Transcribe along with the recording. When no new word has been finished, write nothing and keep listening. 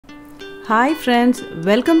Hi friends,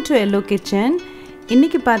 welcome to Hello Kitchen.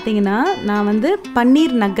 இன்னைக்கு பாத்தீங்கன்னா நான் வந்து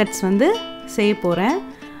பன்னீர் நக்கட்ஸ் வந்து செய்ய போறேன்.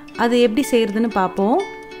 அது எப்படி செய்யிறதுன்னு பாப்போம்.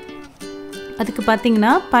 அதுக்கு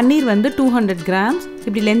பாத்தீங்கன்னா பன்னீர் வந்து 200 grams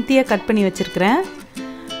இப்படி லென்த்தியா கட் பண்ணி வச்சிருக்கேன்.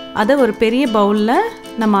 அத ஒரு பெரிய பவுல்ல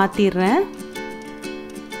நான் மாத்திறேன்.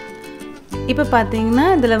 இப்போ பாத்தீங்கன்னா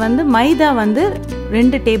இதுல வந்து மைதா வந்து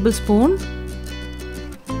 2 டேபிள்ஸ்பூன்,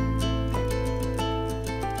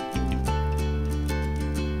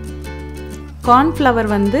 cornflour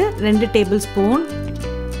வந்து 2 டேபிள்ஸ்பூன்,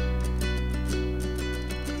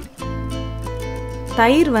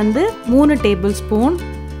 தயிர் வந்து 3 டேபிள்ஸ்பூன்,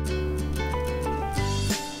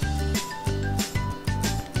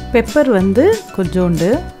 பெப்பர் வந்து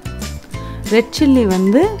கொஞ்சோண்டு, ரெட் சில்லி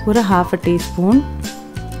வந்து ஒரு 1/2 டீஸ்பூன்,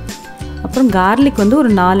 அப்புறம் garlic வந்து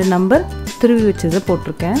ஒரு 4 நம்பர் துருவி வச்சதை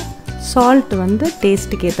போட்டிருக்கேன். சால்ட் வந்து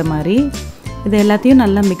டேஸ்ட்டுக்கு ஏற்ற மாதிரி. இது எல்லாத்தையும்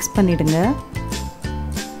நல்லா மிக்ஸ் பண்ணிடுங்க.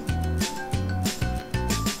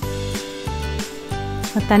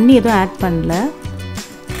 தண்ணி எதுவும் ஆட் பண்ணல.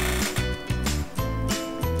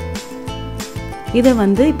 இதை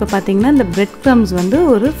வந்து இப்போ பார்த்தீங்கன்னா இந்த பிரெட் க்ரம்ஸ் வந்து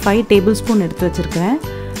ஒரு 5 டேபிள்ஸ்பூன் எடுத்து வச்சுருக்கேன்.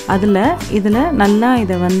 இதில் நல்லா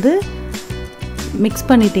இதை வந்து மிக்ஸ்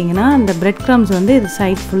பண்ணிட்டீங்கன்னா அந்த பிரெட் க்ரம்ஸ் வந்து இது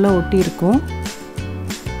சைட் ஃபுல்லாக ஒட்டி இருக்கும்.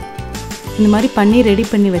 இந்த மாதிரி பண்ணி ரெடி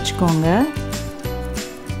பண்ணி வச்சுக்கோங்க.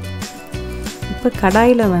 இப்போ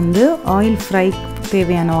கடாயில் வந்து ஆயில் ஃப்ரை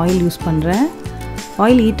தேவையான ஆயில் யூஸ் பண்ணுறேன்.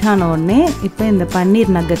 ஆயில் ஹீட் ஆன உடனே இப்போ இந்த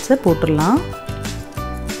பன்னீர் நக்கட்ஸை போட்டுடலாம்.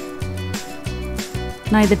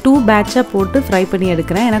 நான் இதை 2 பேட்சாக போட்டு ஃப்ரை பண்ணி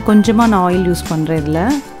எடுக்கிறேன். ஏன்னா கொஞ்சமாக நான் ஆயில் யூஸ் பண்ணுறேன்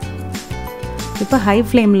இதில். இப்போ ஹை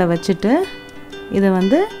ஃப்ளேமில் வச்சுட்டு இதை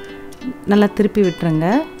வந்து நல்லா திருப்பி விட்டுருங்க.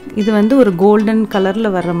 இது வந்து ஒரு கோல்டன்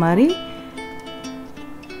கலரில் வர்ற மாதிரி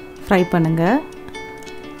ஃப்ரை பண்ணுங்கள்.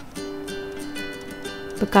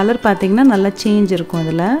 இப்போ கலர் பார்த்திங்கன்னா நல்லா சேஞ்ச் இருக்கும்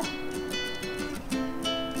இதில்.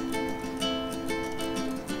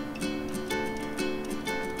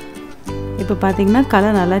 இப்போ பார்த்தீங்கன்னா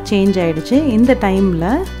கலர் நல்லா சேஞ்ச் ஆகிடுச்சு. இந்த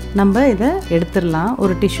டைமில் நம்ம இதை எடுத்துடலாம்.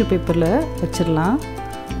 ஒரு டிஷ்யூ பேப்பரில் வச்சிடலாம்.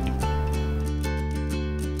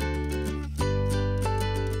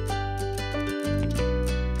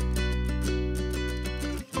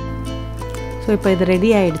 ஸோ இப்போ இது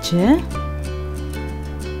ரெடி ஆயிடுச்சு.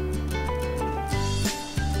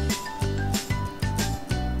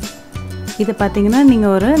 இதை பார்த்தீங்கன்னா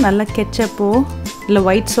நீங்கள் ஒரு நல்ல கெச்சப்போ இல்லை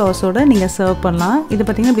ஒயிட் சாஸோடு நீங்கள் சர்வ் பண்ணலாம். இது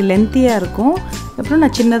பார்த்திங்கன்னா இப்படி லென்த்தியாக இருக்கும். அப்புறம்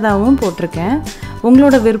நான் சின்னதாகவும் போட்டிருக்கேன்.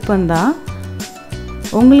 உங்களோட விருப்பம்தான்.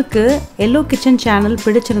 உங்களுக்கு ஹெல்லோ கிச்சன் சேனல்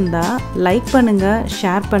பிடிச்சிருந்தா லைக் பண்ணுங்கள்,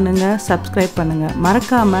 ஷேர் பண்ணுங்கள், சப்ஸ்கிரைப் பண்ணுங்கள்.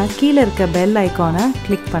 மறக்காமல் கீழே இருக்க பெல் ஐக்கானை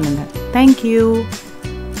கிளிக் பண்ணுங்கள். தேங்க்யூ.